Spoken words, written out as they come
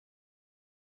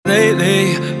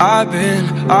Lately, I've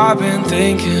been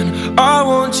thinking, I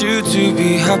want you to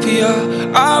be happier,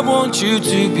 I want you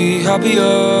to be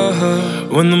happier.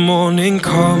 When the morning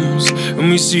comes and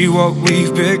we see what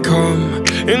we've become,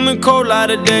 in the cold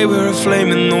light of day we're a flame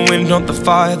in the wind, not the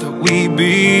fire that we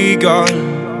begun.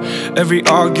 Every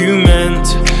argument,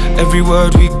 every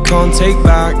word we can't take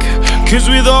back, 'cause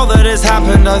with all that has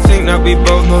happened I think that we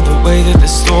both know the way that the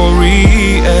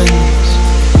story ends.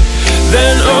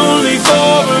 Then only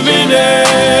for a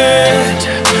minute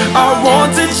I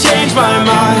want to change my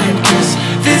mind, 'cause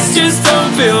this just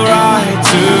don't feel right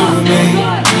to me.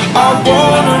 I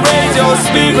wanna raise your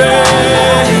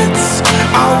spirits,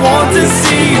 I want to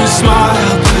see you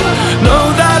smile, but no,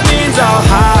 that means I'll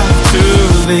have to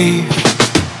leave.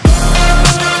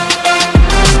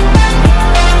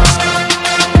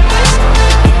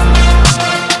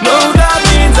 No, that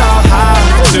means I'll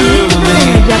have to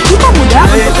leave.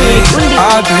 Lately,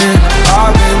 I've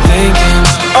been thinking,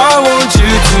 I want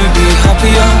you to be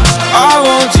happier, I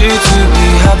want you to be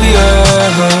happier.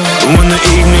 When the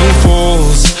evening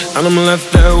falls and I'm left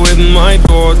there with my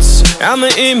thoughts, and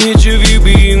the image of you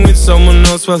being with someone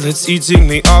else, well, it's eating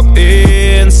me up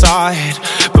inside.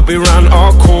 But we ran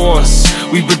our course,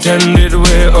 we pretended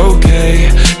we're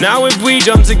okay. Now if we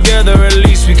jump together, at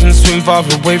least we can swim far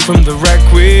away from the wreck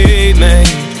we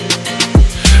made.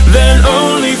 Then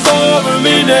only for a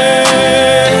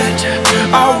minute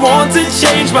I want to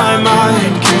change my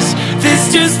mind, 'cause this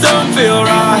just don't feel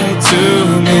right to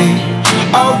me.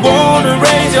 I wanna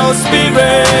raise your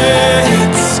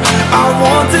spirits, I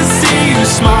want to see you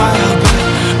smile, but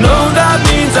no, that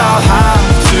means I'll have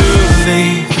to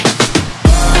leave.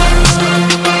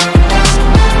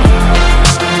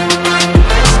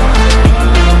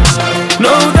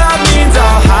 No, that means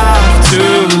I'll have to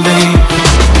leave.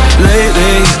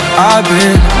 Lately, I've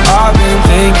been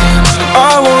thinking,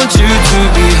 I want you to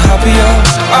be happier,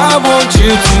 I want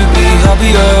you to be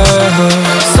happier.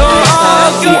 So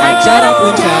I'll di acara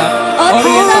puncak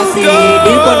orientasi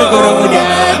Diponegoro Muda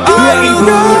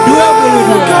 2022.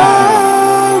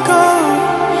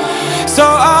 So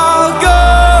I'll go,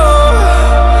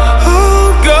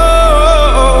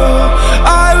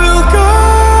 I will go.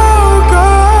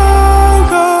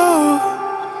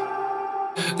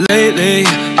 Lately,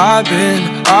 I've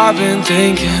been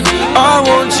thinking, I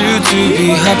want you to be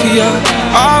happier,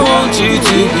 I want you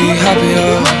to be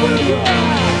happier.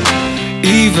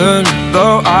 Even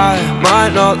though I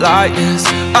might not like this,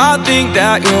 I think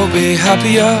that you'll be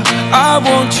happier, I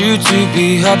want you to be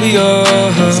happier.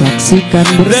 Saksikan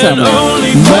bersama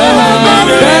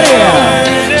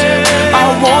I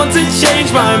want to change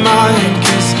my mind,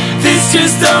 'cause this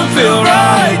just don't feel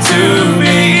right to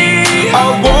me. I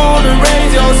wanna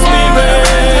raise your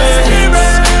spirits,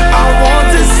 I want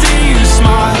to see you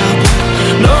smile,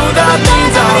 no, that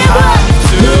means I'll have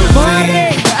to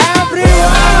leave.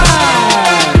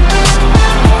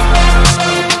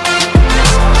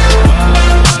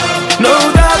 No,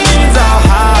 that means I'll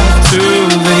have to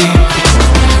leave.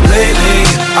 Lately,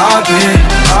 I've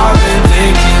been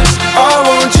thinking, I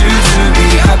want you to be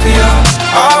happier,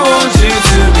 I want you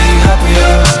to be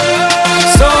happier.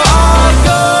 So I'll go.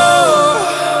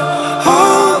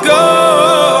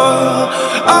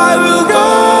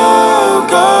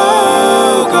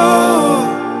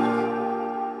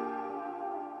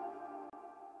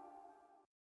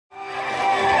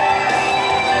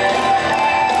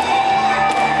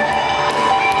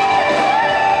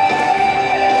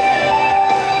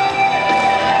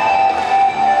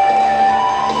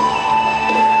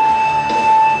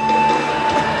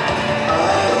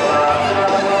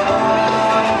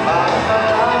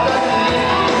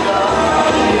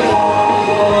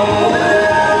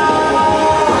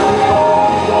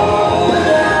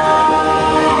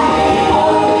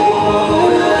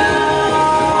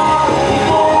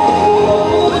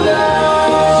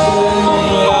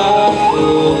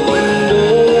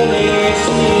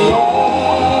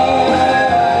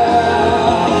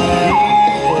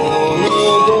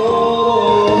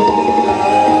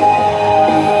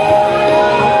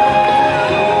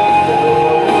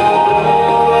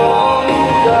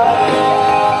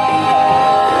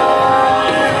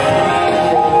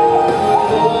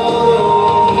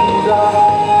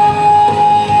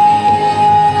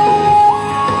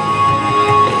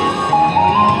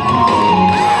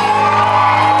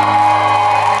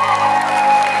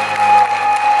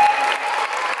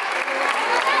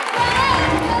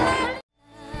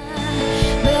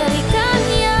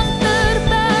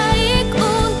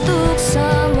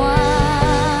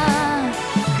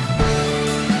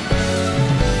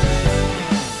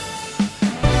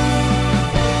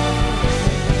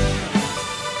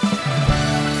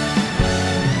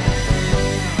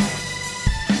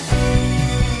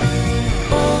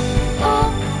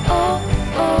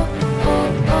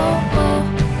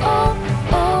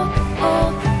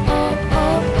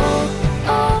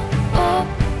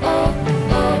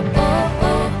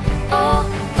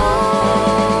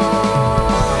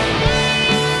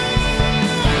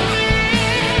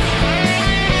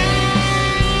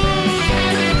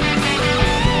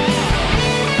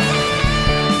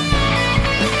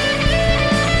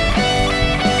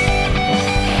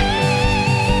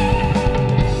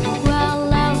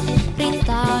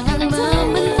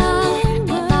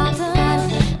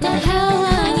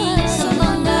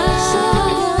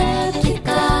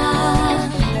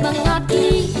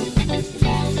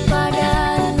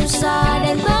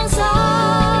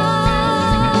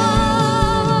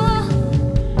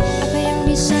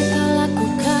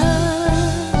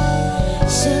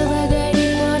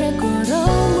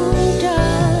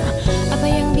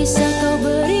 kisah